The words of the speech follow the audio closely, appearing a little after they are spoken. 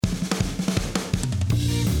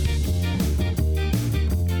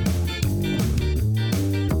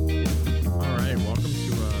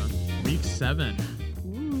7.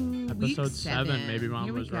 Ooh, Episode week 7. Maybe Mom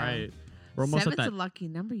Here we was go. right. We're almost Seven's at that. a lucky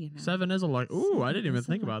number, you know. 7 is a lucky. Ooh, I didn't even Seven is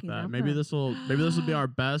a think about lucky that. number. Maybe this will be our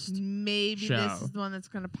best. Maybe show. this is the one that's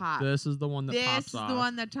going to pop. This is the one that This pops is off. the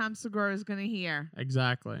one that Tom Segura is going to hear.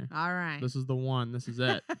 Exactly. All right. This is the one. This is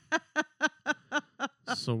it.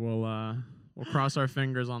 So we'll cross our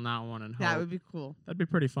fingers on that one and hope. That would be cool. That'd be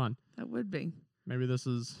pretty fun. That would be. Maybe this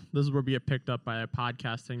is where we get picked up by a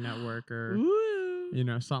podcasting network or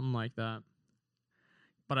Ooh. something like that.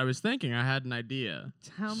 But I was thinking, I had an idea.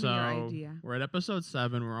 Tell me your idea. We're at episode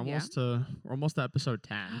 7. We're almost to episode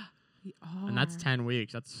 10, and that's 10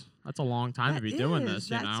 weeks. That's a long time to be doing this.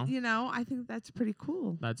 I think that's pretty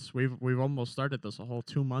cool. We've almost started this a whole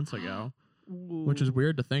 2 months ago, which is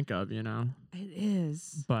weird to think of. It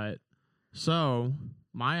is. But so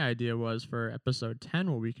my idea was for episode 10,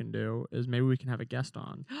 what we can do is maybe we can have a guest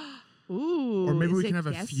on. Ooh, or maybe we is can it have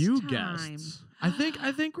a guest few time? guests. I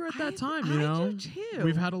think we're at that time, I do too.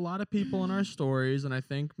 We've had a lot of people in our stories, and I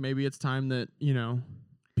think maybe it's time that,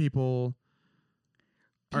 people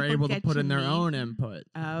are able to put in their own input.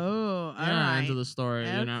 Oh, all right. Into the story,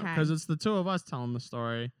 because it's the two of us telling the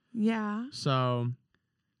story. Yeah. So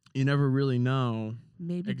you never really know.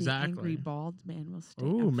 Maybe exactly. the angry bald man will stay.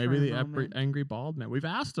 Ooh, maybe the angry. bald man. We've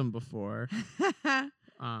asked him before.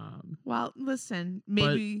 Well, listen,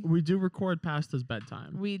 maybe but we do record past his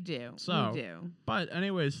bedtime. We do. So, we do. But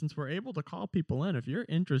anyways, since we're able to call people in, if you're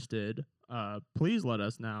interested, please let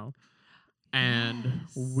us know. And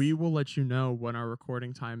we will let you know when our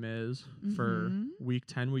recording time is for week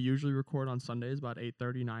 10. We usually record on Sundays about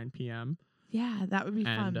 8:30, 9 p.m. Yeah, that would be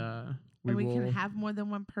fun. And we can have more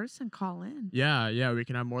than one person call in. Yeah, we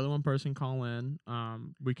can have more than one person call in.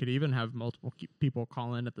 We could even have multiple people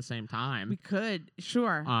call in at the same time. We could,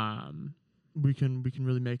 sure. We can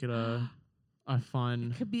really make it a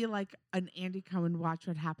fun. It could be like an Andy Cohen Watch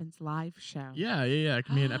What Happens live show. Yeah. It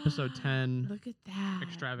can be an episode 10. Look at that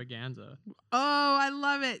extravaganza. Oh, I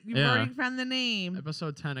love it. You've already found the name.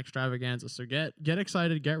 Episode 10 extravaganza. So get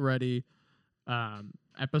excited, get ready.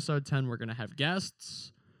 Episode 10, we're gonna have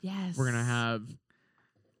guests. Yes. We're gonna have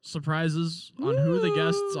surprises on who the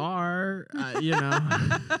guests are.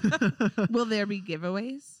 Will there be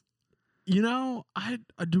giveaways? Do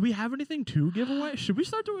we have anything to give away? Should we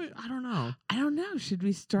start doing? I don't know. Should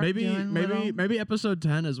we start? Maybe episode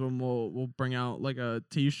 10 is when we'll bring out like a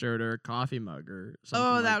T-shirt or a coffee mug or something.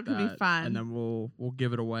 Oh, that could be fun. And then we'll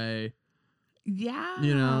give it away. Yeah.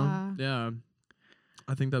 Yeah.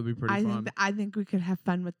 I think that'd be pretty fun. I think we could have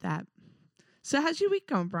fun with that. So how's your week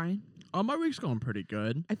going, Brian? Oh, my week's going pretty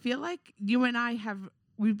good. I feel like you and I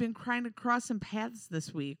we've been trying to cross some paths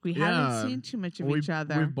this week. We haven't seen too much of each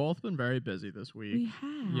other. We've both been very busy this week. We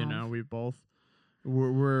have. We've both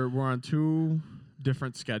we're on two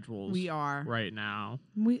different schedules. We are right now.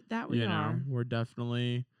 We are. We're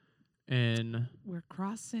definitely in. We're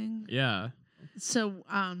crossing. Yeah. So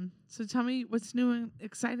tell me what's new and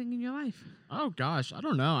exciting in your life. Oh gosh, I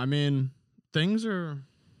don't know. I mean, things are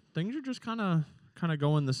just kind of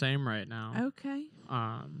going the same right now. Okay.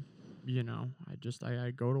 I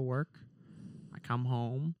go to work, I come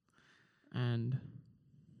home, and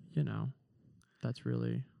that's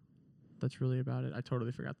really about it. I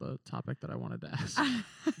totally forgot the topic that I wanted to ask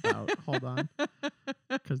about. Hold on,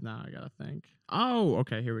 because now I gotta think. Oh,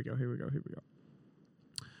 okay. Here we go.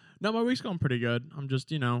 No, my week's going pretty good. I'm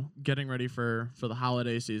just, getting ready for the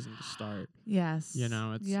holiday season to start. Yes.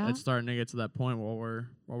 It's starting to get to that point while we're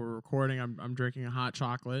recording. I'm drinking a hot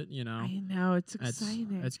chocolate, I know, it's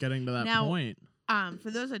exciting. It's getting to that point.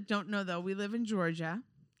 For those that don't know though, we live in Georgia,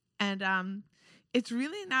 and it's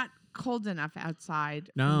really not cold enough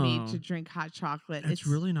outside for me to drink hot chocolate. It's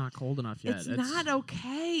really not cold enough yet. It's not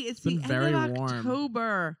okay. It's been the very end of warm.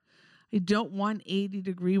 October. I don't want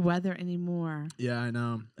 80-degree weather anymore. Yeah, I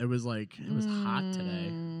know. It was hot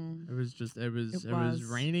today. It was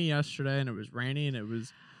rainy yesterday, and it was rainy, and it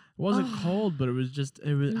wasn't cold, but it was I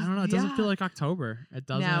don't know. It doesn't feel like October. It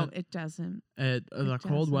doesn't. No, it doesn't. The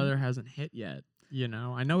cold weather hasn't hit yet.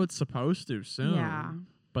 I know it's supposed to soon. Yeah.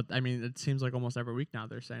 But I mean, it seems like almost every week now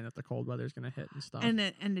they're saying that the cold weather is going to hit and stuff. And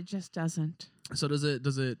it just doesn't. So does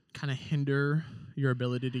it kind of hinder your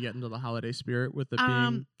ability to get into the holiday spirit with it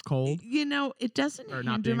being cold? It doesn't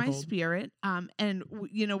hinder my spirit. And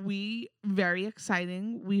we very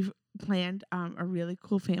exciting. We've planned a really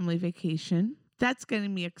cool family vacation. That's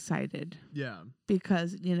getting me excited. Yeah.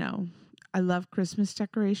 Because I love Christmas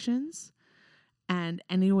decorations. And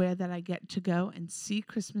anywhere that I get to go and see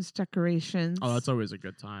Christmas decorations. Oh, that's always a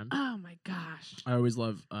good time. Oh my gosh. I always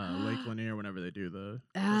love Lake Lanier whenever they do the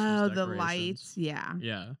Christmas the lights. Yeah.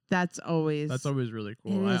 Yeah. That's always really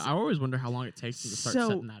cool. I always wonder how long it takes them to start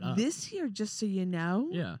setting that up. This year, just so you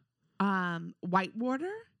know,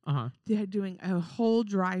 Whitewater, they're doing a whole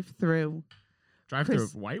drive-through. Drive-through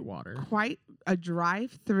of Whitewater. Quite a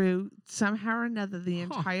drive-through. Somehow or another, the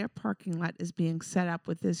entire parking lot is being set up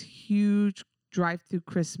with this huge drive-through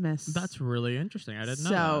Christmas. That's really interesting. I didn't know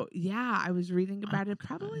that. So, yeah, I was reading about it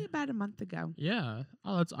probably about a month ago. Yeah.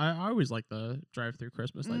 Oh, I always like the drive-through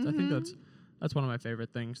Christmas lights. I think that's one of my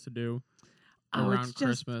favorite things to do around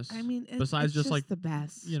Christmas. I mean, besides just like the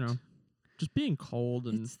best. You know, just being cold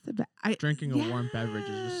and drinking a warm beverage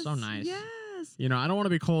is just so nice. Yes. You know, I don't want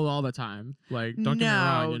to be cold all the time. Like, don't get me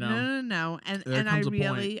wrong, you know. No. And I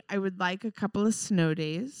would like a couple of snow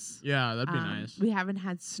days. Yeah, that'd be nice. We haven't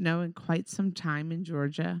had snow in quite some time in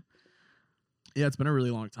Georgia. Yeah, it's been a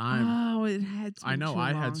really long time. Oh, it had. I know.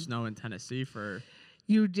 I had snow in Tennessee for.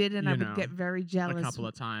 You did, and I would get very jealous. A couple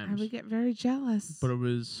of times. I would get very jealous. But it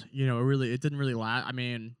was, it didn't really last. I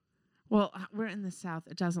mean. Well, we're in the South.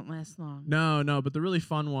 It doesn't last long. No. But the really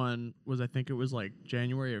fun one was, I think it was like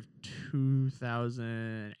January of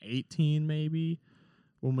 2018, maybe,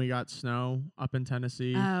 when we got snow up in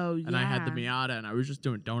Tennessee. Oh, yeah. And I had the Miata, and I was just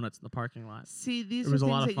doing donuts in the parking lot. See, these are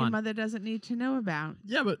things that your mother doesn't need to know about.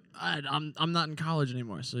 Yeah, but I'm not in college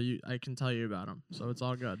anymore, so I can tell you about them. So it's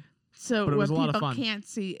all good. So what people can't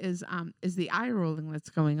see is the eye rolling that's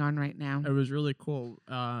going on right now. It was really cool.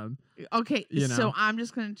 Okay, so I'm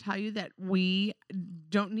just going to tell you that we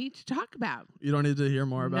don't need to talk about. You don't need to hear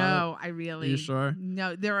more about it? No, I really. Are you sure?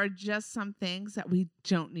 No, there are just some things that we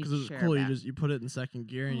don't need to share. Because it's cool. About. You put it in second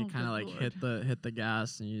gear and you kind of like hit the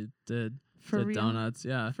gas and you did donuts.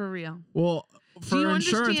 Yeah, for real. Well, for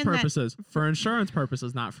insurance purposes. For insurance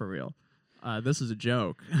purposes, not for real. This is a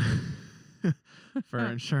joke. For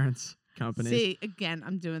insurance companies. See, again,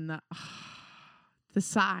 I'm doing the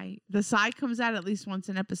sigh. The sigh comes out at least once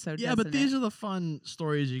an episode. Yeah, but these are the fun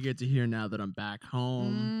stories you get to hear now that I'm back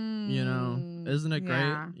home. Isn't it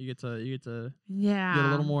great? You get to get a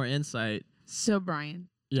little more insight. So, Brian,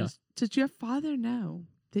 did your father know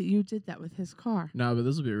that you did that with his car? No, but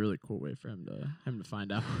this would be a really cool way for him to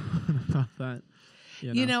find out about that.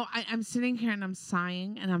 I'm sitting here and I'm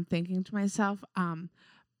sighing and I'm thinking to myself,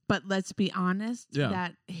 but let's be honest,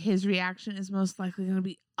 that his reaction is most likely going to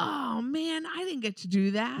be, oh, man, I didn't get to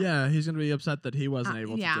do that. Yeah, he's going to be upset that he wasn't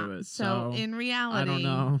able to do it. So in reality, I don't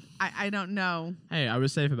know. I don't know. Hey, I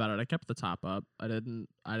was safe about it. I kept the top up. I didn't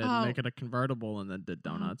make it a convertible and then did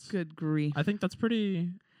donuts. Good grief. I think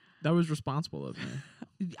that was responsible of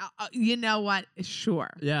me. You know what? Sure.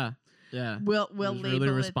 Yeah. We'll label really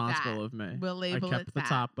it responsible that. of me. We'll label it I kept the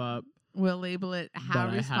top up. We'll label it how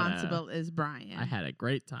responsible is Brian. I had a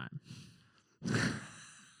great time.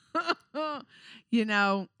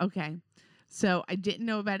 Okay. So I didn't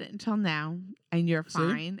know about it until now, and you're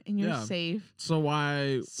fine and you're safe. So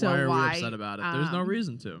why are we upset about it? There's no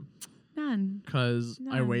reason to. None. Because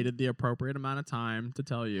I waited the appropriate amount of time to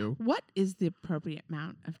tell you. What is the appropriate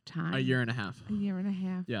amount of time? A year and a half. A year and a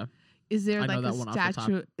half. Yeah. Is there like a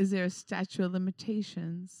statute? Is there a statute of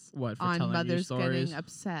limitations? What for on telling mothers you stories? Getting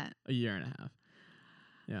upset? A year and a half.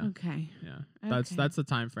 Yeah. Okay. Yeah. That's the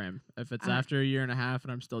time frame. If it's after a year and a half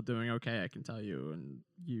and I'm still doing okay, I can tell you, and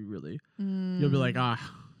you really you'll be like,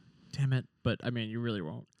 damn it. But I mean, you really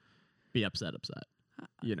won't be upset.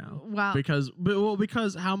 Well,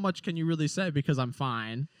 because how much can you really say? Because I'm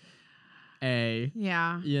fine.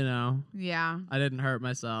 Yeah. Yeah. I didn't hurt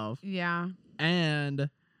myself. Yeah. And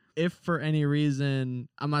if for any reason,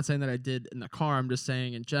 I'm not saying that I did in the car, I'm just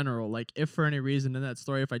saying in general, like if for any reason in that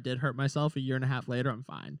story, if I did hurt myself a year and a half later, I'm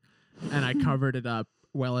fine. And I covered it up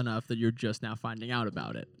well enough that you're just now finding out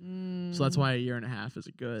about it. So that's why a year and a half is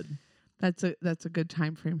good. That's a good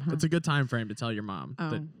time frame, huh? It's a good time frame to tell your mom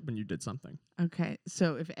that when you did something. Okay.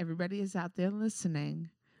 So if everybody is out there listening,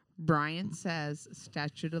 Brian says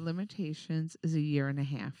statute of limitations is a year and a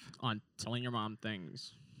half. On telling your mom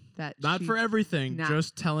things. Not for everything,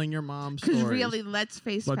 just telling your mom stories. Because really, let's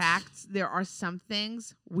face facts. There are some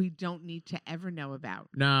things we don't need to ever know about.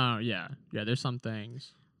 No, yeah. There's some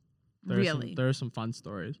things. There are some fun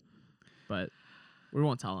stories, but we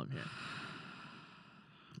won't tell them here.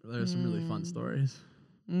 There's some really fun stories.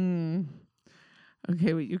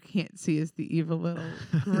 Okay, what you can't see is the evil little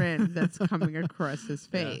grin that's coming across his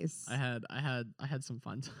face. Yeah, I had some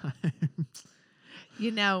fun times.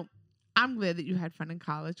 I'm glad that you had fun in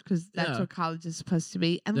college because that's what college is supposed to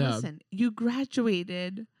be. And listen, you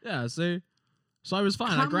graduated. Yeah, see? So I was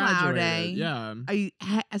fine. I graduated. Yeah.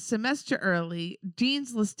 A semester early.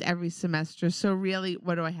 Dean's List every semester. So really,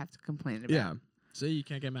 what do I have to complain about? Yeah. See, you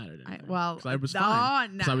can't get mad at it. Well, I was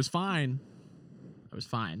fine. Because I was fine. I was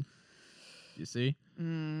fine. You see?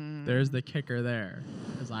 There's the kicker there.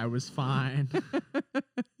 Because I was fine.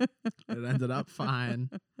 It ended up fine.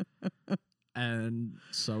 And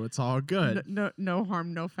so it's all good. No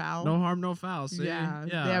harm, no foul. No harm, no foul. See? Yeah.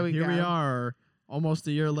 There we go. Here we are, almost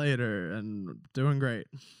a year later, and doing great.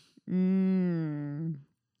 There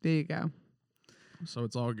you go. So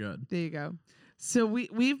it's all good. There you go. So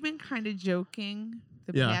we've been kind of joking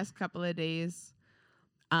the past couple of days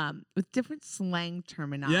with different slang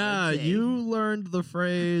terminology. Yeah, you learned the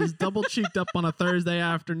phrase double cheeked up on a Thursday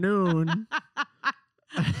afternoon.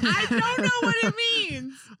 I don't know what it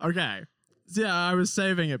means. Okay. Yeah, I was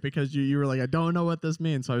saving it because you were like, I don't know what this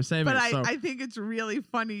means, so I was saving it. But I think it's really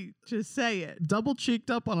funny to say it. Double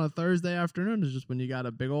cheeked up on a Thursday afternoon is just when you got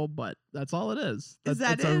a big old butt. That's all it is.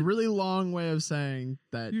 It's a really long way of saying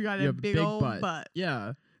that you got a big old butt.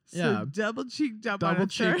 Yeah. So double cheeked up on a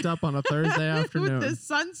Thursday afternoon. With the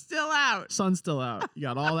sun still out. Sun's still out. You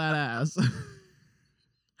got all that ass.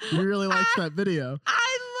 You really liked that video.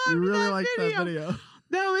 I love You really liked that video.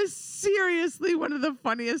 That was seriously one of the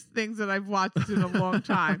funniest things that I've watched in a long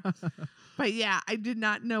time. But yeah, I did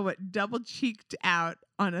not know what double cheeked out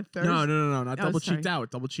on a Thursday. No, not double cheeked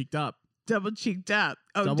out, double cheeked up. Double cheeked up.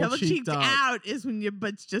 Oh, double cheeked out is when your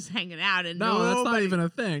butt's just hanging out and that's not even a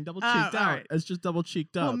thing. Double cheeked out. Right. It's just double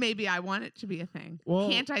cheeked up. Well, maybe I want it to be a thing. Well,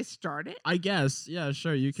 can't I start it? I guess. Yeah,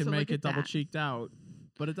 sure. You can make it double cheeked out.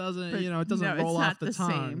 But it doesn't, it doesn't roll off the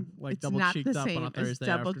tongue like double cheeked up on a Thursday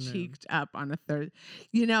afternoon. Double cheeked up on a Thursday.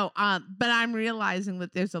 But I'm realizing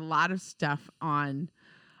that there's a lot of stuff on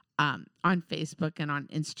Facebook and on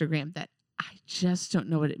Instagram that I just don't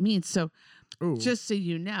know what it means. So just so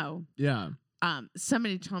you know. Yeah.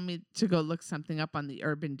 Somebody told me to go look something up on the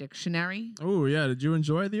Urban Dictionary. Oh, yeah. Did you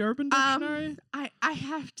enjoy the Urban Dictionary? I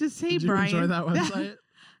have to say, Did you Brian. enjoy that website?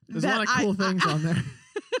 There's a lot of cool things on there.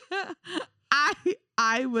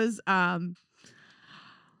 I was I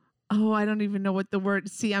don't even know what the word.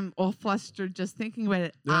 See, I'm all flustered just thinking about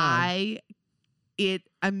it. Yeah. It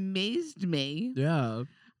amazed me. Yeah.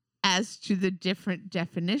 As to the different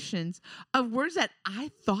definitions of words that I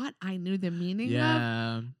thought I knew the meaning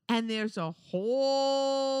of. And there's a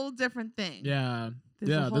whole different thing. Yeah.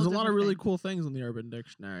 There's a lot of really cool things in the Urban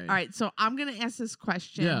Dictionary. All right, so I'm going to ask this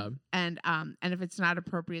question. Yeah. And if it's not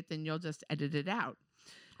appropriate, then you'll just edit it out.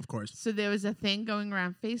 Of course. So there was a thing going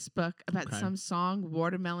around Facebook about some song,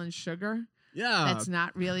 Watermelon Sugar. Yeah. That's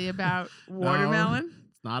not really about watermelon. No,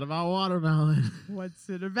 it's not about watermelon. What's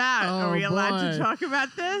it about? Are we allowed to talk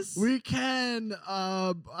about this? We can.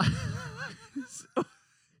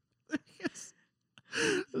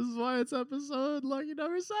 This is why it's episode lucky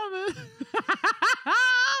number 7.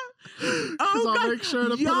 I'll make sure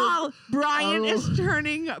to y'all, Brian is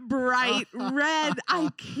turning bright red. I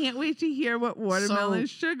can't wait to hear what watermelon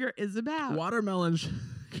sugar is about. Watermelon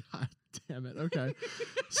God damn it. Okay.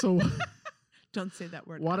 So don't say that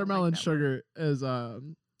word. Watermelon sugar is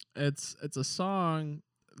it's a song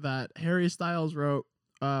that Harry Styles wrote.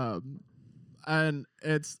 And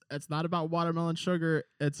it's not about watermelon sugar.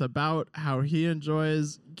 It's about how he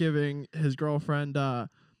enjoys giving his girlfriend.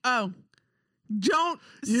 Don't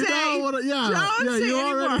say. Don't say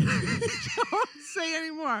anymore. Don't say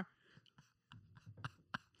anymore.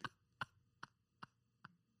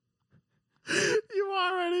 You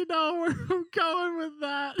already know where I'm going with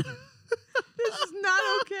that. This is not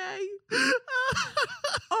okay.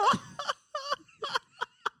 Oh.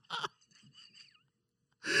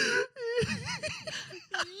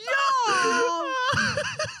 Yo!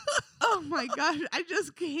 Oh my gosh, I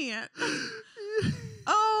just can't.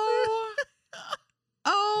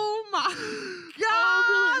 Oh my god! Oh,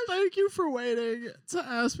 really, thank you for waiting to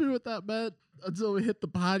ask me what that meant until we hit the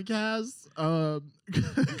podcast.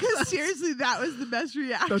 Because seriously, that was the best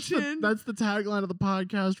reaction. That's the tagline of the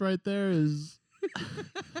podcast right there. Is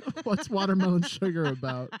what's watermelon sugar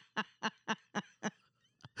about?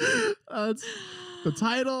 That's the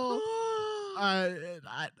title.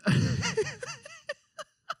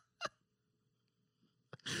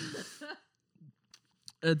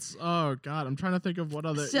 It's oh god, I'm trying to think of what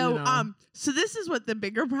other. So this is what the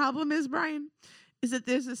bigger problem is, Brian, is that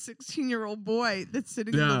there's a 16-year-old boy that's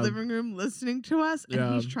sitting in the living room listening to us,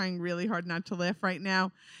 and he's trying really hard not to laugh right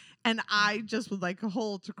now, and I just would like a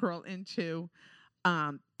hole to crawl into,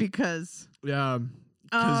 because you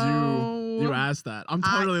asked that. I'm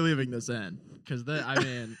totally leaving this in because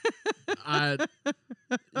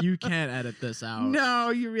You can't edit this out. No,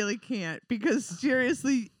 you really can't. Because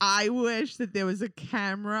seriously, I wish that there was a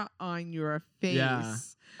camera on your face. Yeah.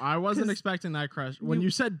 I wasn't expecting that question. When you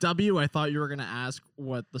said W, I thought you were going to ask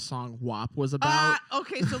what the song WAP was about.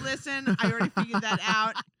 Okay, so listen, I already figured that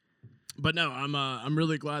out. But no, I'm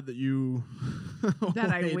really glad that you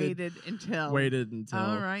waited until.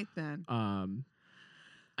 All right then.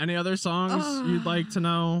 Any other songs you'd like to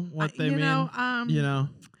know what they mean?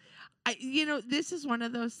 This is one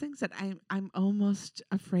of those things that I'm almost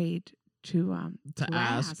afraid to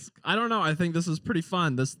ask. I don't know. I think this is pretty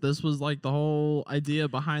fun. This was like the whole idea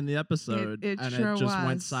behind the episode, it and sure it just was.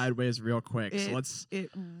 went sideways real quick. So let's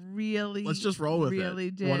just roll with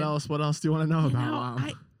it. Did. What else do you want to know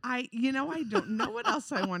about? I don't know what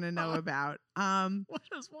else I want to know about. What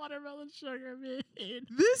does watermelon sugar mean?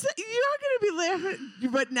 This you're gonna be laughing,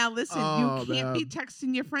 but now listen, you can't be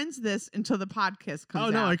texting your friends this until the podcast comes out.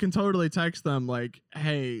 Oh no, I can totally text them like,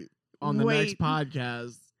 "Hey, on the next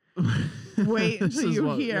podcast." Wait until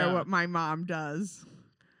you hear what my mom does.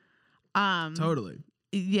 Totally.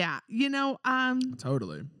 Yeah,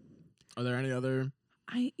 Totally. Are there any other?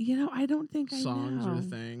 I don't think songs I know. Or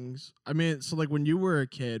things. I mean, so like when you were a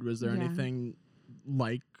kid, was there anything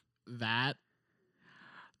like that?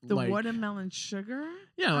 The watermelon sugar?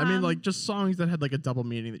 Yeah, I mean, like just songs that had like a double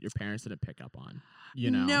meaning that your parents didn't pick up on.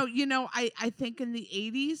 No, I think in the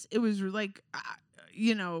 80s it was like,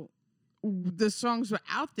 the songs were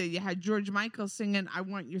out there. You had George Michael singing "I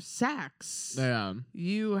Want Your Sex." Yeah.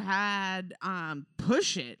 You had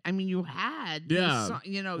 "Push It." I mean, you had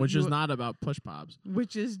which is not about push pops.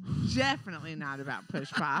 Which is definitely not about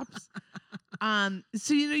push pops.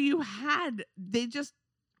 So you had they just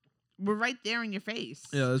were right there in your face.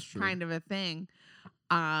 Yeah, that's true. Kind of a thing.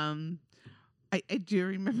 I do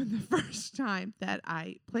remember the first time that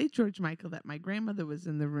I played George Michael that my grandmother was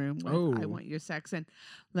in the room with "I Want Your Sex." And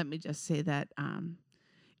let me just say that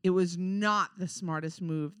it was not the smartest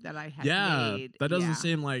move that I had made. That doesn't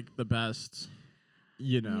seem like the best,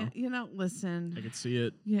 listen. I could see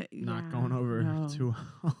it not going over too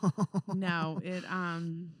well. No,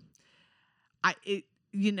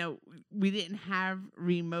 we didn't have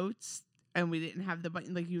remotes. And we didn't have the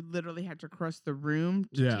button. Like, you literally had to cross the room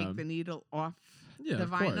to take the needle off the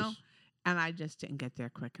vinyl. Course. And I just didn't get there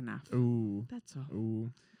quick enough. Ooh. That's all. Ooh.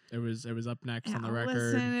 It was up next on the record.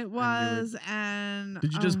 Listen, it was. And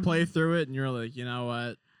did you just play through it and you're like, you know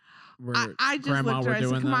what? I just Grandma, looked at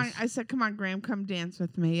her. I said, come on, Graham, come dance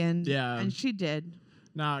with me. And she did.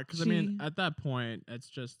 Nah, because I mean, at that point, it's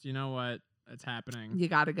just, you know what? It's happening. You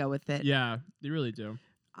got to go with it. Yeah, you really do.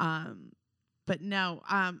 But no.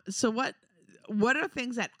 So what are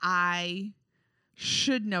things that I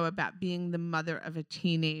should know about being the mother of a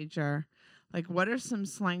teenager? Like, what are some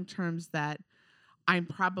slang terms that I'm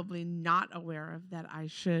probably not aware of that I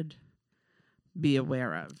should be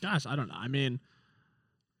aware of? Gosh, I don't know. I mean,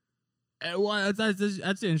 well, that's the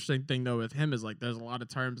interesting thing though with him is like there's a lot of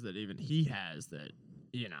terms that even he has that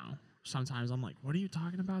sometimes I'm like, what are you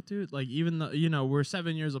talking about, dude? Like, even though, we're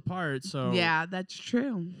 7 years apart, so... Yeah, that's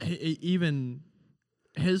true. Even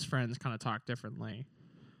his friends kind of talk differently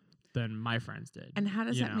than my friends did. And how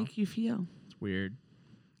does that make you feel? It's weird.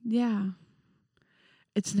 Yeah.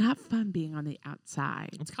 It's not fun being on the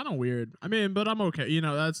outside. It's kind of weird. I mean, but I'm okay.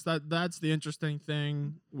 That's the interesting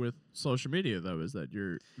thing with social media, though, is that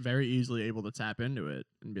you're very easily able to tap into it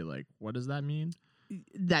and be like, what does that mean?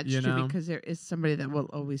 That's true, because there is somebody that will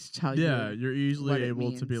always tell you. Yeah, you're easily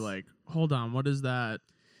able to be like, hold on, what is that?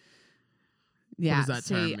 Yeah, what does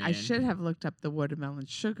that term mean? I should have looked up the watermelon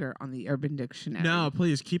sugar on the Urban Dictionary. No,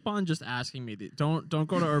 please keep on just asking me. Don't go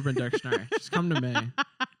to Urban Dictionary. Just come to me,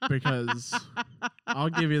 because I'll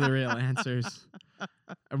give you the real answers,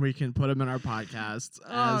 and we can put them in our podcast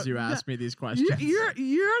as you ask me these questions.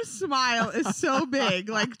 Your smile is so big.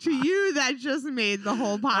 Like, to you, that just made the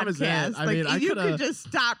whole podcast. I mean, you could just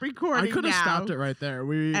stop recording. I could have stopped it right there.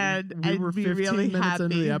 We were 15 really minutes happy.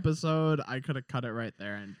 into the episode. I could have cut it right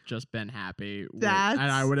there and just been happy. And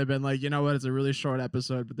I would have been like, you know what? It's a really short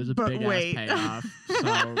episode, but there's a big ass payoff.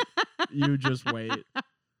 So you just wait.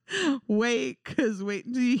 Wait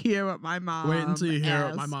until you hear what my mom Wait until you hear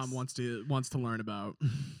asks. what my mom wants to learn about.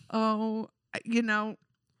 Oh,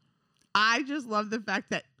 I just love the fact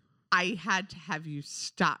that I had to have you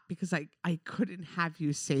stop because I couldn't have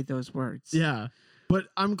you say those words. Yeah. But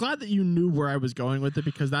I'm glad that you knew where I was going with it,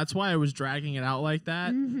 because that's why I was dragging it out like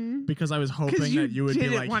that. Mm-hmm. Because I was hoping that you would be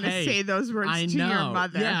like, want to say those words I to know. your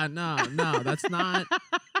mother. Yeah, no, that's not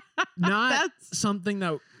something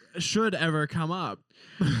that should ever come up.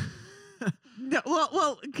 No,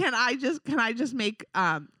 well, can I just make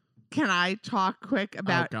Can I talk quick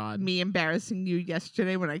about me embarrassing you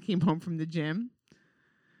yesterday when I came home from the gym?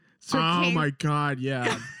 So my God,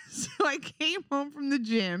 yeah. So I came home from the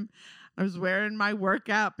gym. I was wearing my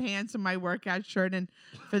workout pants and my workout shirt. And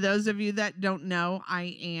for those of you that don't know,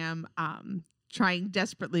 I am trying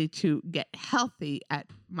desperately to get healthy at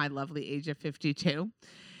my lovely age of 52.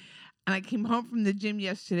 And I came home from the gym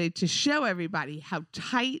yesterday to show everybody how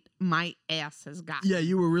tight my ass has gotten. Yeah,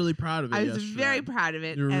 you were really proud of it. I was very proud of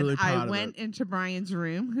it. You were really proud of it. I went into Brian's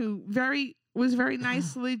room, who was very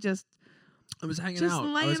nicely just I was hanging out.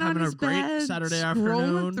 Laying I was having a great Saturday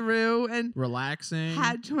afternoon, through and relaxing.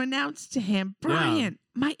 Had to announce to him, Brian,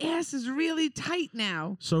 my ass is really tight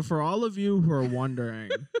now. So for all of you who are wondering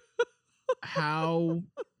how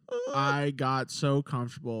I got so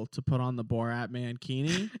comfortable to put on the Borat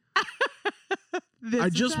mankini, I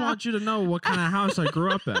just want you to know what kind of house I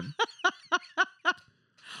grew up in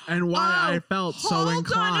and why I felt so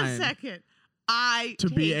inclined. Hold on a second. To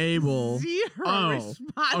be able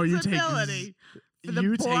responsibility for the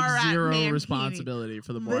Borat zero mankini. Responsibility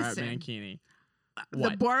for the Borat mankini.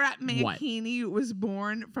 The Borat mankini was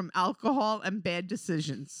born from alcohol and bad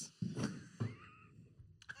decisions.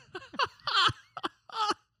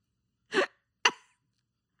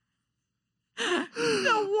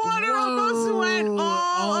 The water almost went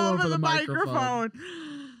all over the microphone.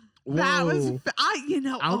 Whoa. That was,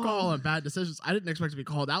 alcohol and bad decisions. I didn't expect to be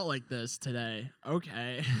called out like this today.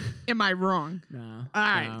 Okay. Am I wrong? No. All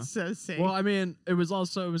right. So see. Well, I mean, it was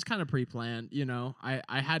kind of pre-planned. You know,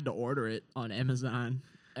 I had to order it on Amazon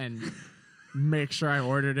and make sure I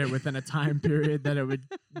ordered it within a time period that it would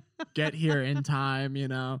get here in time. You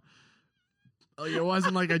know, like, it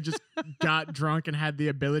wasn't like I just got drunk and had the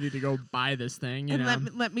ability to go buy this thing. You know.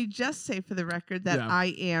 Let me just say for the record that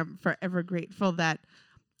I am forever grateful that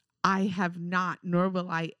I have not, nor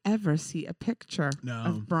will I ever see a picture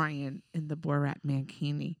of Brian in the Borat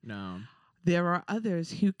mankini. No. There are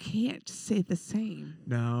others who can't say the same.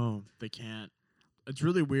 No, they can't. It's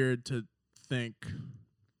really weird to think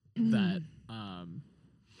that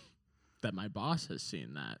that my boss has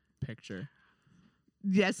seen that picture.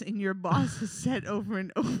 Yes, and your boss has said over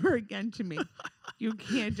and over again to me, you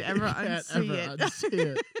can't ever unsee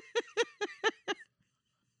it.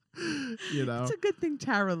 You know, it's a good thing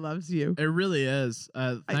Tara loves you. It really is.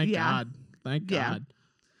 Thank God. Thank God.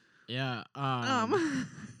 Yeah. Wow.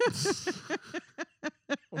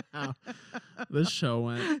 This show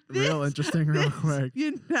went real interesting real quick.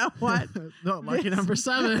 You know what? No, lucky number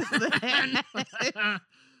 7.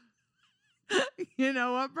 You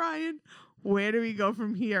know what, Brian? Where do we go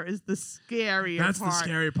from here is the scary part. That's the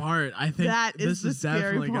scary part. I think this is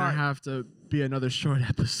definitely going to have to be another short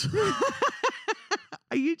episode.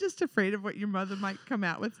 Are you just afraid of what your mother might come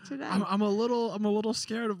out with today? I'm a little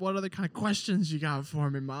scared of what other kind of questions you got for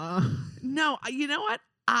me, Ma. No, you know what?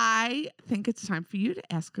 I think it's time for you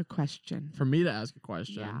to ask a question. For me to ask a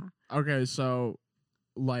question? Yeah. Okay, so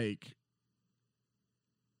we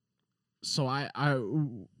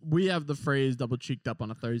have the phrase double cheeked up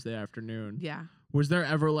on a Thursday afternoon. Yeah. Was there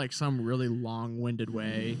ever like some really long-winded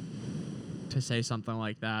way to say something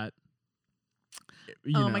like that?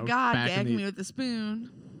 My God, gag me with a spoon.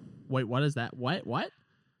 Wait, what is that? What?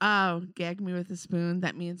 Oh, gag me with a spoon.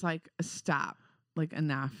 That means like a stop, like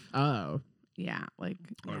enough. Oh. Yeah, like.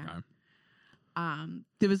 Yeah. Okay.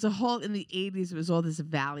 There was a whole, in the 80s, it was all this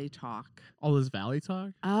Valley talk. All this Valley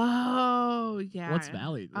talk? Oh, yeah. What's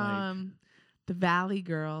Valley? Like? The Valley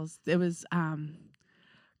Girls. It was,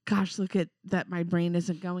 gosh, look at that. My brain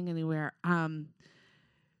isn't going anywhere.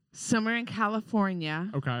 Somewhere in California.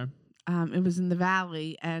 Okay. It was in the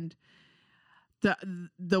Valley, and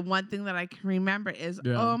the one thing that I can remember is,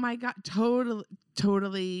 oh my God,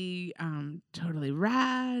 totally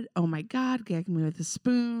rad. Oh my God, gag me with a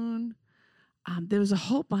spoon. There was a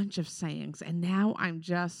whole bunch of sayings, and now I'm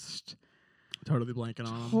just totally blanking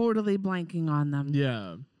on them. Totally blanking on them.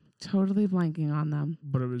 Yeah. Totally blanking on them.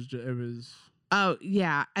 But it was. Oh,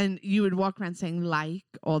 yeah. And you would walk around saying like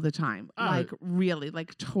all the time. Like really,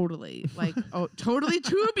 like totally. Like, oh, totally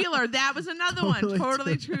tubular. That was another one.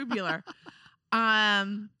 Totally tubular.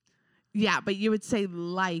 Yeah, but you would say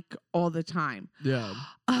like all the time. Yeah.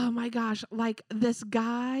 Oh my gosh. Like this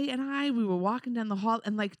guy and we were walking down the hall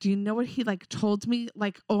and like, do you know what he like told me?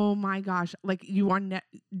 Like, oh my gosh. Like you are,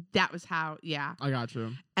 that was how, yeah. I got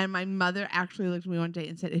you. And my mother actually looked at me one day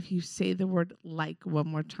and said, if you say the word like one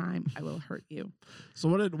more time, I will hurt you. So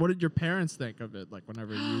what did your parents think of it? Like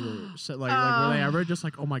whenever you were, like were they ever just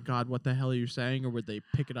like, oh my God, what the hell are you saying? Or would they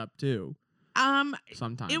pick it up too?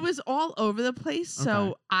 Sometimes it was all over the place.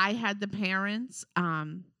 So I had the parents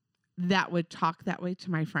that would talk that way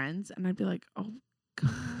to my friends, and I'd be like, "Oh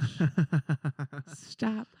gosh.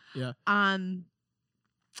 Stop. Yeah.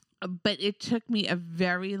 But it took me a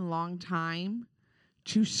very long time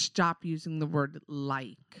to stop using the word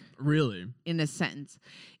like. Really? In a sentence.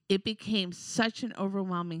 It became such an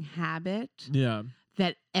overwhelming habit. Yeah.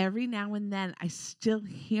 That every now and then I still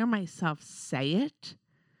hear myself say it.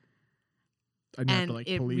 And you have to like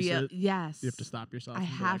police it. Yes. You have to stop yourself. I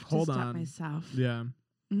have to stop myself. Yeah.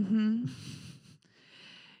 Mm-hmm.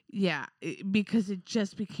 Yeah, because it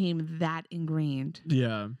just became that ingrained.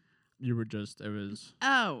 Yeah. You were just, it was.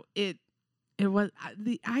 Oh, it was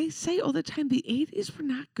I say all the time the 80s were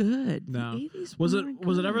not good. No. The 80s was it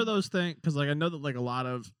it ever those things? Because like I know that like a lot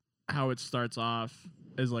of how it starts off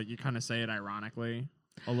is like you kind of say it ironically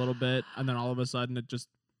a little bit, and then all of a sudden it just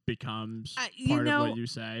becomes part of what you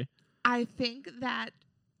say. I think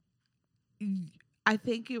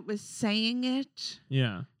it was saying it.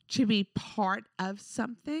 Yeah. To be part of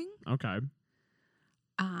something. Okay.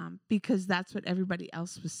 Because that's what everybody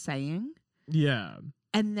else was saying. Yeah.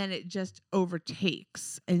 And then it just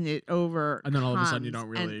overtakes and it over. And then all of a sudden you don't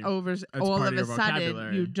really. And all of a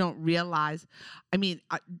sudden you don't realize. I mean,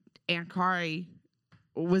 Aunt Kari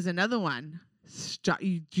was another one.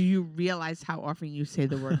 Do you realize how often you say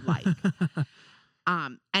the word like?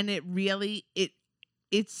 And it really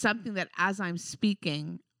it's something that as I'm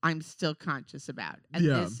speaking, I'm still conscious about. And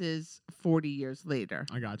this is 40 years later.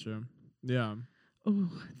 I got you. Yeah.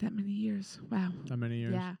 Oh, that many years. Wow. That many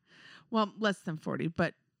years. Yeah. Well, less than 40,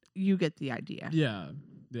 but you get the idea. Yeah.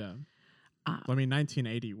 Yeah. I mean,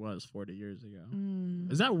 1980 was 40 years ago.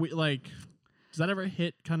 Is that like, does that ever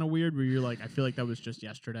hit kind of weird where you're like, I feel like that was just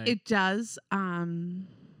yesterday? It does.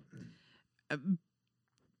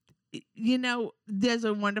 You know, there's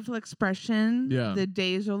a wonderful expression. Yeah. The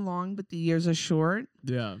days are long, but the years are short.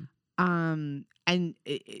 Yeah. And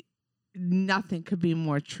nothing could be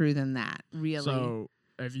more true than that, really. So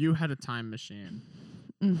if you had a time machine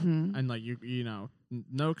and like you know,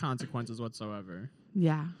 no consequences whatsoever.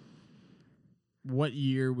 Yeah. What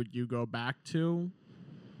year would you go back to?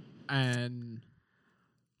 And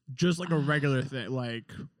just like a regular thing,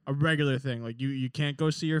 like you can't go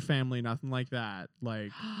see your family, nothing like that.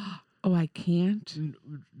 Like, oh, I can't.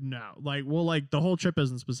 No, like, well, like the whole trip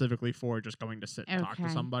isn't specifically for just going to sit and talk to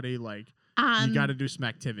somebody. Like, you got to do some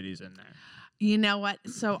activities in there. You know what?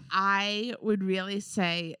 So I would really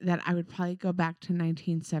say that I would probably go back to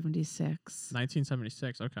 1976.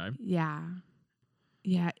 1976. Okay. Yeah.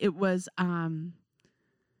 Yeah. It was.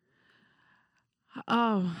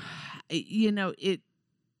 Oh, you know it.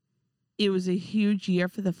 It was a huge year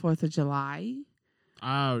for the 4th of July.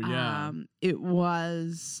 Oh, yeah. It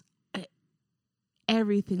was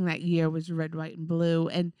everything that year was red, white, and blue.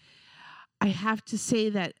 And I have to say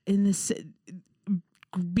that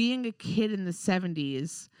being a kid in the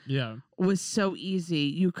 70s was so easy.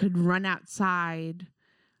 You could run outside.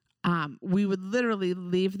 We would literally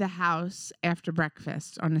leave the house after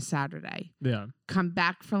breakfast on a Saturday. Yeah. Come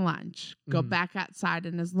back for lunch. Go back outside.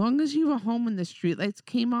 And as long as you were home when the streetlights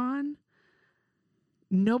came on,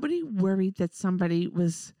 nobody worried that somebody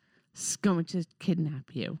was going to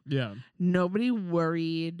kidnap you. Yeah. Nobody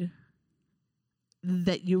worried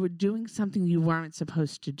that you were doing something you weren't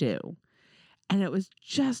supposed to do. And it was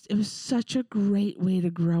such a great way to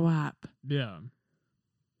grow up. Yeah.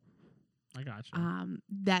 I got you.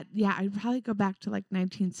 I'd probably go back to like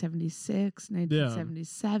 1976,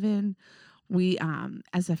 1977. We,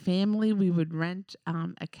 as a family, we would rent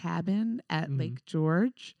a cabin at Lake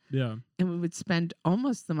George. Yeah. And we would spend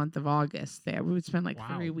almost the month of August there. We would spend like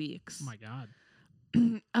 3 weeks. Oh my God.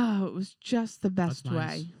 Oh, it was just the best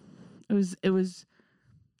way. It was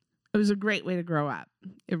a great way to grow up.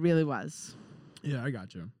 It really was. Yeah, I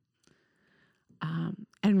got you.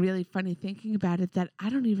 And really funny thinking about it that I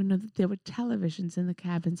don't even know that there were televisions in the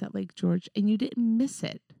cabins at Lake George and you didn't miss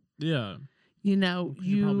it. Yeah. You know,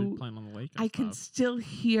 you probably playing on the lake. I can still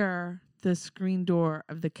hear the screen door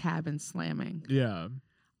of the cabin slamming. Yeah.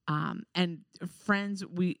 And friends,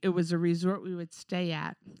 it was a resort we would stay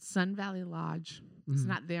at, Sun Valley Lodge. It's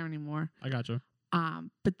not there anymore. I got you.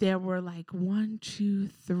 But there were like 1, 2,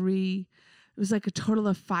 3. It was like a total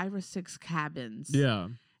of 5 or 6 cabins. Yeah.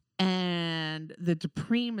 And the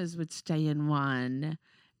DePrimas would stay in one.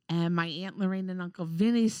 And my Aunt Lorraine and Uncle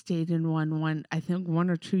Vinny stayed in one, I think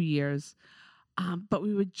 1 or 2 years. But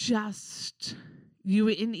we would you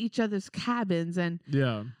were in each other's cabins and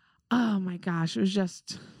yeah. Oh my gosh, it was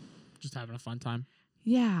just having a fun time.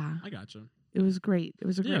 Yeah. I got you. It was great. It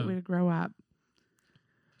was a great way to grow up.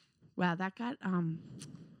 Wow, that got a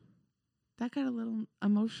little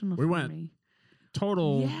emotional for me.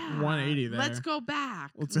 total 180 there. Let's go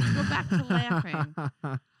back. Let's go back to laughing.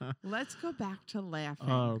 Let's go back to laughing.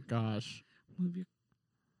 Oh gosh. Move your.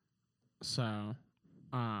 So,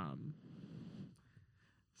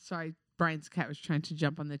 Sorry, Brian's cat was trying to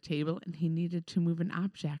jump on the table and he needed to move an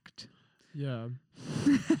object. Yeah.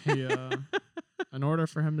 He, in order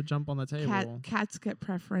for him to jump on the table. Cats get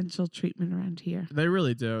preferential treatment around here. They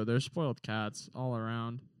really do. They're spoiled cats all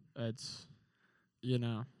around. It's,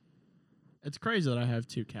 it's crazy that I have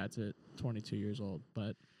 2 cats at 22 years old,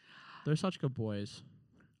 but they're such good boys.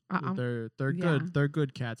 They're good. They're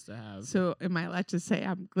good cats to have. So am I allowed to say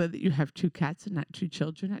I'm glad that you have 2 cats and not 2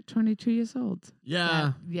 children at 22 years old?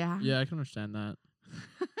 Yeah. Yeah, I can understand that.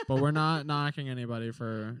 But we're not knocking anybody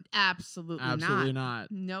for absolutely not.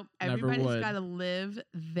 Nope. Never Everybody's would. got to live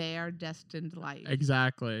their destined life.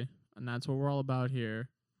 Exactly. And that's what we're all about here.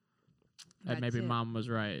 That's and maybe it. Mom was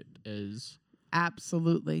right. Is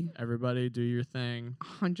absolutely everybody do your thing.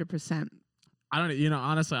 100%. I don't,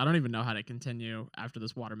 honestly, I don't even know how to continue after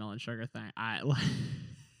this watermelon sugar thing.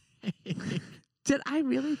 Did I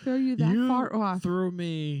really throw you that far off? Threw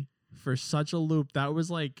me for such a loop.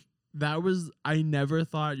 I never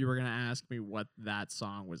thought you were going to ask me what that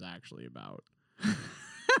song was actually about.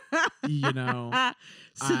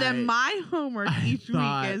 So then my homework each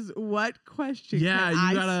week is what question you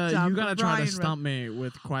gotta try to Brian stump me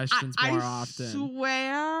with questions more often. I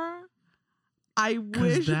swear I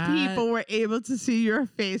wish people were able to see your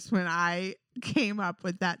face when I came up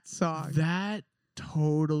with that song. That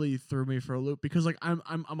totally threw me for a loop because I'm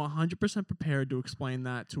 100% prepared to explain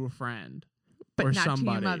that to a friend, but or not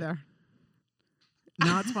somebody. to your mother.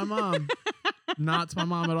 Not to my mom. Not to my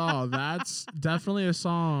mom at all. That's definitely a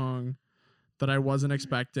song that I wasn't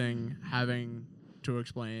expecting having to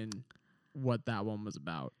explain what that one was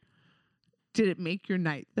about. Did it make your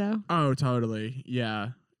night though? Oh, totally.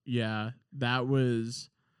 Yeah. That was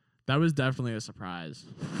definitely a surprise.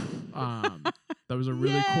 That was a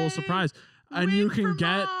really cool surprise. And you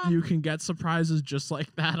can get surprises just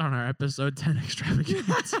like that on our episode 10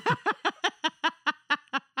 extravaganza.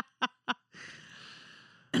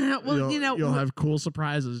 Well, you'll have cool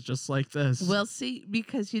surprises just like this. We'll see,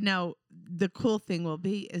 because the cool thing will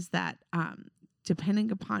be is that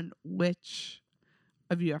depending upon which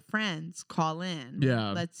of your friends call in,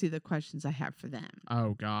 let's see the questions I have for them.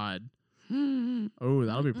 Oh God. Oh,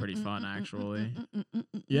 that'll be pretty fun, actually.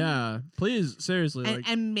 Yeah, please, seriously.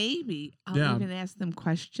 And maybe I'll even ask them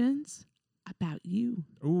questions about you.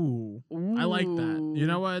 Ooh, I like that. You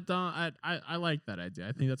know what, Don? I like that idea.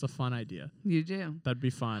 I think that's a fun idea. You do? That'd be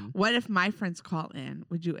fun. What if my friends call in?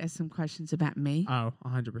 Would you ask them questions about me? Oh,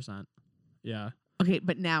 100%. Yeah. Okay,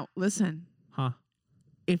 but now, listen. Huh?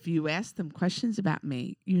 If you ask them questions about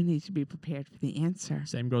me, you need to be prepared for the answer.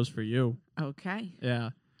 Same goes for you. Okay.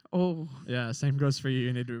 Yeah. Oh. Yeah, same goes for you.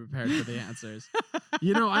 You need to be prepared for the answers.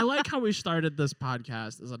 I like how we started this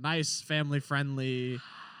podcast as a nice, family-friendly,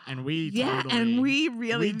 and we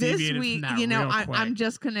really this week, I'm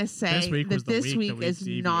just going to say that this week is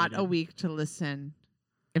not a week to listen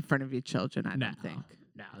in front of your children, I don't think.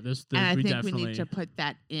 No, and I think we need to put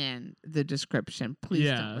that in the description. Please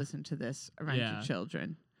don't listen to this around your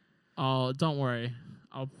children. Oh, don't worry.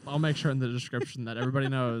 I'll make sure in the description that everybody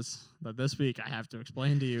knows that this week I have to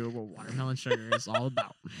explain to you what watermelon sugar is all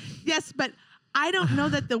about. Yes, but I don't know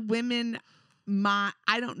that the women,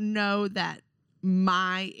 I don't know that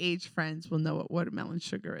my age friends will know what watermelon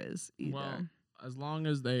sugar is either. Well, as long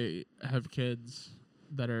as they have kids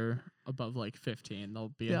that are above 15, they'll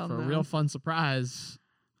be in for a real fun surprise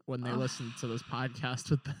when they listen to this podcast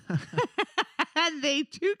with them. And they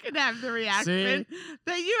too can have the reaction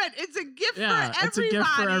that you had. It's a gift for everybody. It's a gift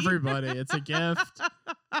for everybody. It's a gift.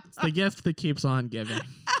 It's the gift that keeps on giving.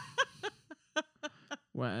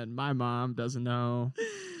 When my mom doesn't know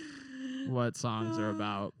what songs are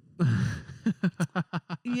about.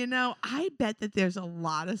 I bet that there's a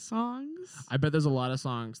lot of songs. I bet there's a lot of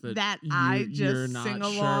songs that I just you're not sing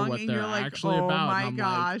along sure what and they're you're like, actually oh about. my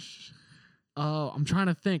gosh. Oh, I'm trying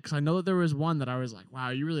to think, because I know that there was one that I was like, wow,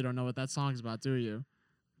 you really don't know what that song's about, do you?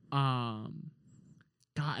 God,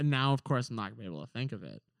 and now, of course, I'm not going to be able to think of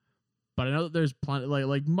it. But I know that there's plenty,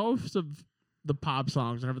 like most of the pop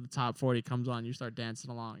songs, whenever the top 40 comes on, you start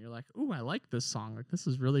dancing along. You're like, ooh, I like this song. Like, this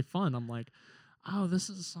is really fun. I'm like, oh, this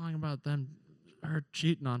is a song about her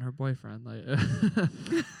cheating on her boyfriend.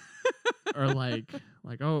 Or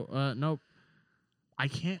nope. I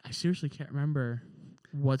seriously can't remember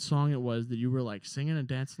what song it was that you were singing and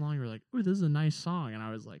dancing along. You were like, ooh, this is a nice song. And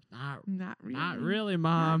I was like, not really,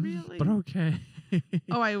 Mom. Not really. But okay.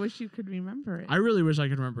 Oh, I wish you could remember it. I really wish I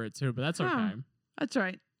could remember it too, but that's okay. That's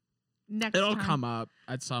right. next It'll time. come up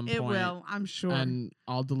at some point. It will, I'm sure. And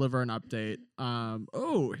I'll deliver an update.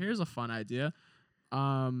 Oh, here's a fun idea.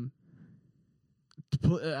 Email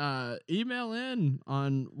in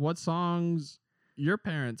on what songs your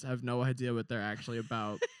parents have no idea what they're actually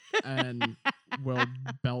about and will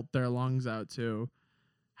belt their lungs out to,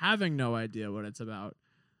 having no idea what it's about.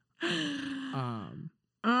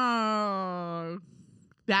 Oh,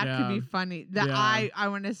 that could be funny. I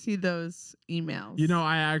want to see those emails. You know,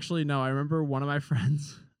 I actually know. I remember one of my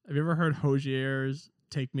friends. Have you ever heard Hosier's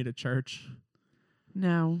 "Take Me to Church"?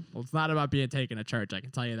 No. Well, it's not about being taken to church. I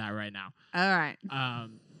can tell you that right now. All right.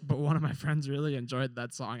 But one of my friends really enjoyed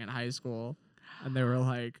that song in high school, and they were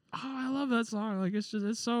like, "Oh, I love that song. Like, it's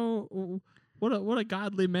so what a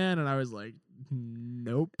godly man." And I was like,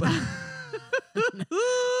 "Nope."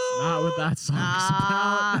 Not what that song's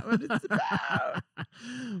about. What it's about.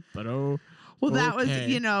 But well, that was,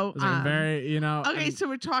 it was like very, Okay, so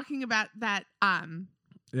we're talking about that.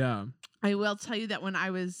 Yeah. I will tell you that when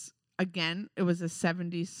I was, again, it was a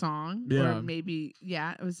 70s song. Yeah. Or maybe,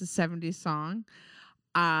 it was a 70s song.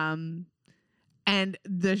 And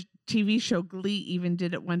the TV show Glee even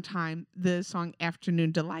did at one time the song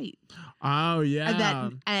Afternoon Delight. Oh, yeah.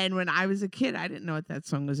 And when I was a kid, I didn't know what that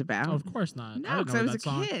song was about. Oh, of course not. No, because I was a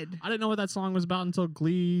kid. I didn't know what that song was about until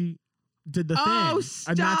Glee did the Oh, thing. stop.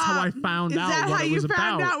 And that's how I found out what it was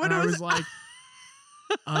about. And I was like,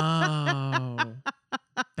 oh,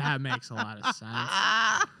 that makes a lot of sense.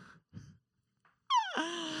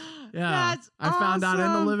 Yeah, I found out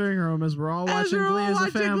in the living room as we're all watching Glee as a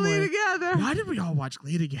family. Glee together. Why did we all watch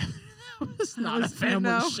Glee together? That was not a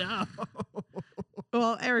family show.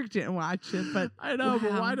 Well, Eric didn't watch it, but I know.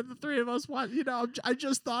 But why did the three of us watch? I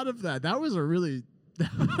just thought of that. That was a really.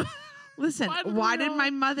 Listen, why did my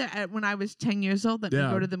mother, when I was 10 years old, let me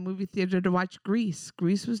go to the movie theater to watch Grease?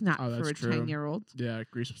 Grease was not for a 10-year-old. Yeah,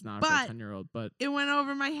 Grease was not for a 10-year-old, but it went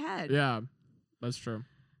over my head. Yeah, that's true.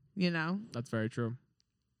 That's very true.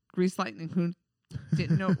 Grease Lightning, who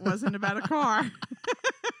didn't know it wasn't about a car.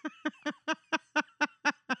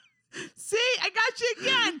 See, I got you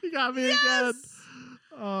again. You got me again.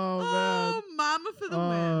 Oh, man. Oh, mama for the win.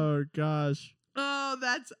 Oh, gosh. Oh,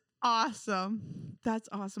 that's awesome. That's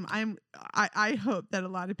awesome. I hope that a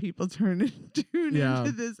lot of people tune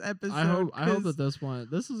into this episode. I hope that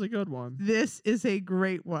this is a good one. This is a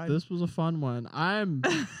great one. This was a fun one. I'm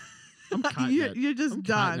cutting it. You're just I'm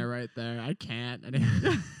done. Cutting it right there. I can't.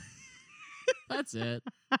 That's it.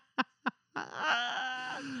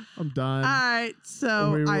 I'm done. All right,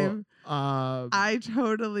 so I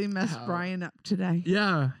totally messed Brian up today.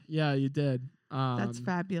 Yeah, you did. That's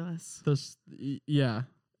fabulous. Yeah.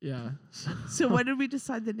 So what did we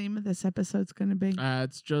decide the name of this episode's going to be?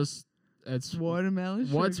 It's watermelon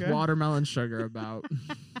sugar. What's watermelon sugar about?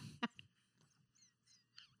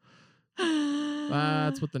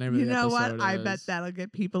 That's what the name of the episode is. You know what? I bet that'll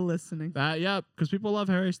get people listening. Because people love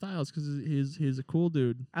Harry Styles because he's a cool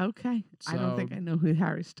dude. Okay. So, I don't think I know who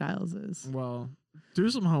Harry Styles is. Well, do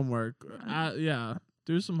some homework.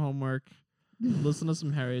 Do some homework. Listen to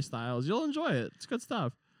some Harry Styles. You'll enjoy it. It's good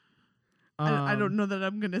stuff. I don't know that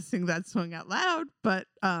I'm going to sing that song out loud, but...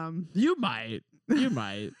 You might.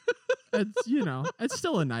 It's, it's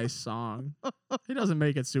still a nice song. He doesn't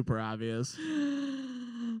make it super obvious.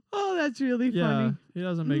 Oh, that's really funny. He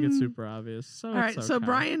doesn't make it super obvious. So all right, so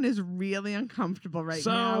Brian is really uncomfortable now.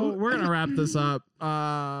 So we're gonna wrap this up.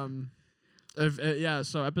 So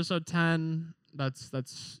episode 10. That's a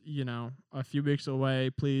few weeks away.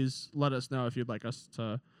 Please let us know if you'd like us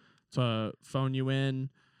to phone you in,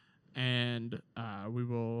 and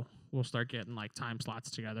we'll start getting like time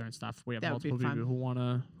slots together and stuff. We have multiple people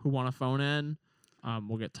who wanna phone in.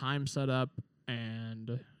 We'll get time set up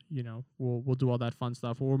and. We'll do all that fun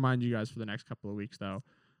stuff. We'll remind you guys for the next couple of weeks, though,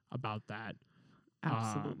 about that.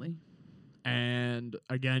 Absolutely. And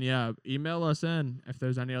again, email us in if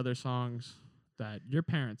there's any other songs that your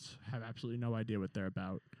parents have absolutely no idea what they're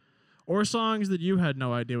about. Or songs that you had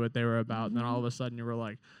no idea what they were about, and then all of a sudden you were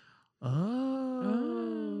like, oh,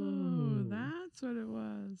 that's what it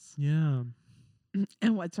was. Yeah.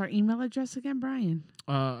 And what's our email address again, Brian?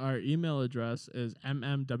 Our email address is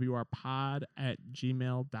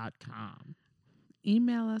mmwrpod@gmail.com.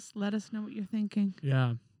 Email us. Let us know what you're thinking.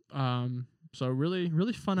 Yeah. So really,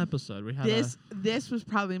 really fun episode. We had this was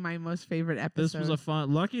probably my most favorite episode. This was a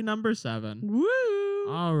fun lucky number 7. Woo!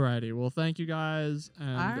 Alrighty. Well, thank you guys,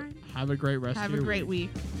 and have a great rest of your week. Have a great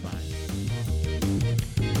week. Bye.